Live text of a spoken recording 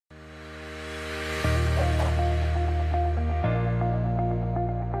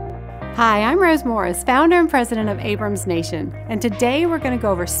Hi, I'm Rose Morris, founder and president of Abram's Nation, and today we're going to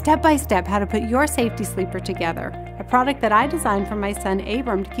go over step by step how to put your safety sleeper together, a product that I designed for my son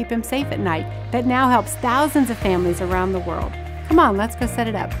Abram to keep him safe at night that now helps thousands of families around the world. Come on, let's go set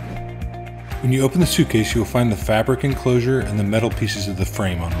it up. When you open the suitcase, you'll find the fabric enclosure and the metal pieces of the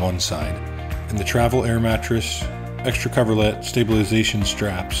frame on one side, and the travel air mattress, extra coverlet, stabilization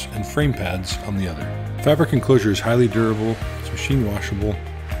straps, and frame pads on the other. The fabric enclosure is highly durable, it's machine washable,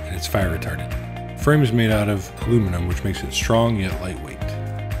 and it's fire retardant. The frame is made out of aluminum, which makes it strong yet lightweight.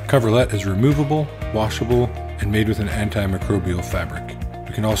 The coverlet is removable, washable, and made with an antimicrobial fabric.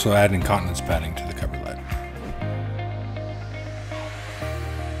 We can also add incontinence padding to the coverlet.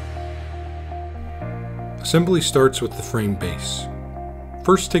 Assembly starts with the frame base.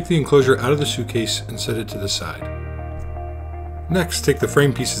 First, take the enclosure out of the suitcase and set it to the side. Next, take the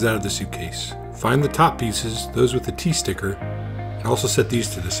frame pieces out of the suitcase. Find the top pieces, those with the T sticker, and also set these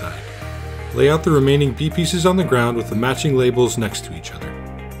to the side. Lay out the remaining B pieces on the ground with the matching labels next to each other.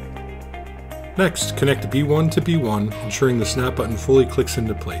 Next, connect B1 to B1, ensuring the snap button fully clicks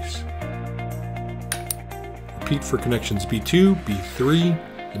into place. Repeat for connections B2,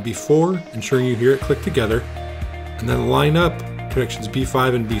 B3, and B4, ensuring you hear it click together, and then line up connections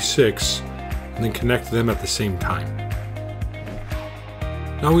B5 and B6, and then connect them at the same time.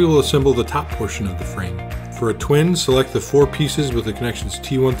 Now we will assemble the top portion of the frame. For a twin, select the 4 pieces with the connections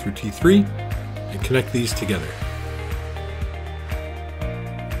T1 through T3 and connect these together.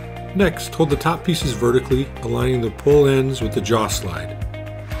 Next, hold the top pieces vertically, aligning the pull ends with the jaw slide.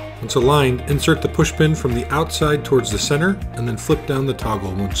 Once aligned, insert the push pin from the outside towards the center and then flip down the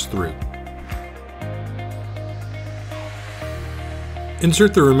toggle once through.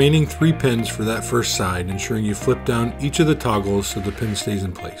 Insert the remaining 3 pins for that first side, ensuring you flip down each of the toggles so the pin stays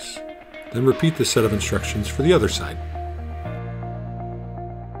in place. Then repeat the set of instructions for the other side.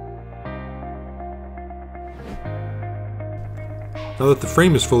 Now that the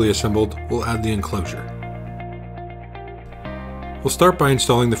frame is fully assembled, we'll add the enclosure. We'll start by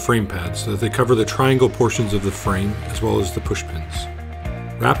installing the frame pads so that they cover the triangle portions of the frame as well as the push pins.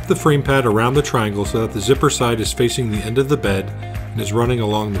 Wrap the frame pad around the triangle so that the zipper side is facing the end of the bed and is running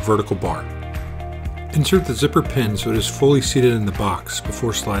along the vertical bar. Insert the zipper pin so it is fully seated in the box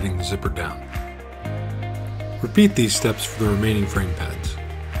before sliding the zipper down. Repeat these steps for the remaining frame pads.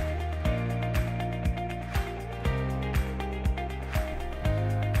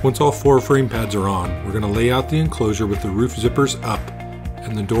 Once all 4 frame pads are on, we're going to lay out the enclosure with the roof zippers up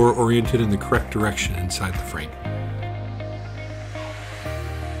and the door oriented in the correct direction inside the frame.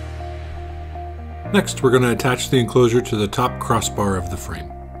 Next, we're going to attach the enclosure to the top crossbar of the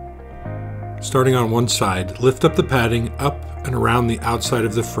frame. Starting on one side, lift up the padding up and around the outside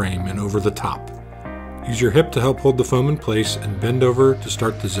of the frame and over the top. Use your hip to help hold the foam in place and bend over to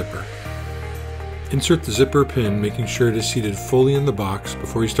start the zipper. Insert the zipper pin, making sure it is seated fully in the box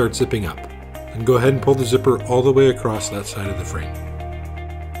before you start zipping up. Then go ahead and pull the zipper all the way across that side of the frame.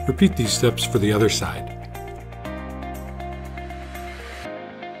 Repeat these steps for the other side.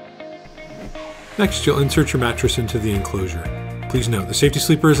 Next, you'll insert your mattress into the enclosure. Please note, the safety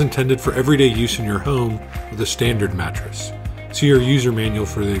sleeper is intended for everyday use in your home with a standard mattress. See your user manual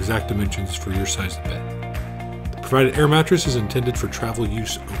for the exact dimensions for your size of bed. The provided air mattress is intended for travel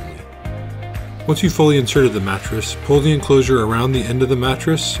use only. Once you've fully inserted the mattress, pull the enclosure around the end of the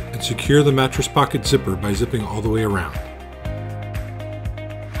mattress and secure the mattress pocket zipper by zipping all the way around.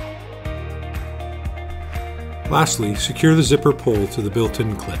 Lastly, secure the zipper pull to the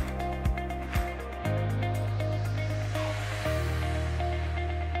built-in clip.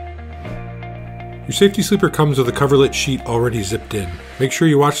 Your safety sleeper comes with a coverlet sheet already zipped in. Make sure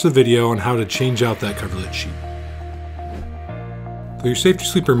you watch the video on how to change out that coverlet sheet. Though your safety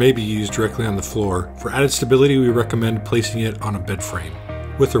sleeper may be used directly on the floor, for added stability we recommend placing it on a bed frame,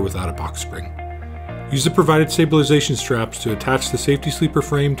 with or without a box spring. Use the provided stabilization straps to attach the safety sleeper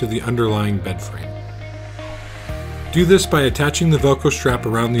frame to the underlying bed frame. Do this by attaching the Velcro strap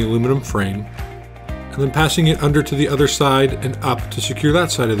around the aluminum frame, and then passing it under to the other side and up to secure that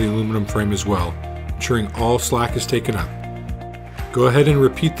side of the aluminum frame as well, ensuring all slack is taken up. Go ahead and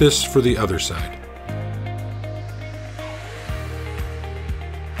repeat this for the other side.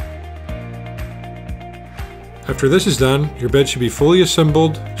 After this is done, your bed should be fully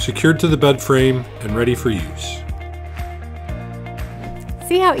assembled, secured to the bed frame, and ready for use.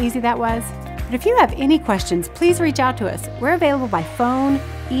 See how easy that was? But if you have any questions, please reach out to us. We're available by phone,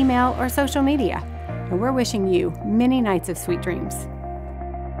 email, or social media. And we're wishing you many nights of sweet dreams.